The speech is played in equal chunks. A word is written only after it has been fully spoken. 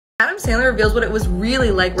Adam Sandler reveals what it was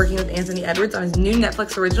really like working with Anthony Edwards on his new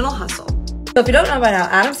Netflix original, Hustle. So if you don't know by now,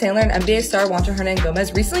 Adam Sandler and NBA star Juancho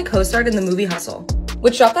Hernangomez recently co-starred in the movie Hustle,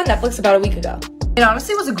 which dropped on Netflix about a week ago. It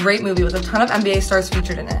honestly was a great movie with a ton of NBA stars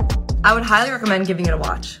featured in it. I would highly recommend giving it a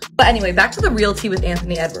watch. But anyway, back to the real tea with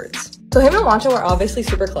Anthony Edwards. So him and Juancho were obviously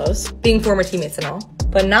super close, being former teammates and all,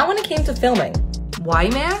 but not when it came to filming. Why,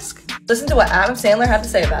 you may ask? Listen to what Adam Sandler had to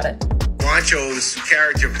say about it. Juancho's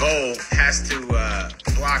character, Bo, has to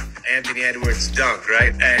block Anthony Edwards' dunk,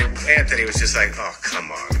 right? And Anthony was just like, oh,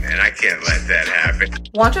 come on, man, I can't let that happen.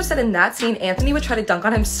 Juancho said in that scene, Anthony would try to dunk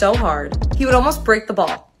on him so hard, he would almost break the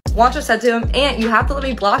ball. Juancho said to him, "Ant, you have to let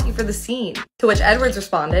me block you for the scene." To which Edwards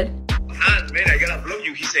responded, Man, I gotta blow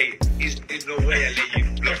you. He said, there's no way I let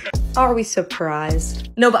you blow me. "Are we surprised?"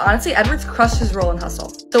 No, but honestly, Edwards crushed his role in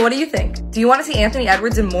Hustle. So what do you think? Do you want to see Anthony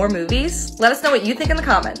Edwards in more movies? Let us know what you think in the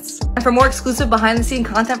comments. And for more exclusive behind-the-scenes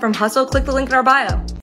content from Hustle, click the link in our bio.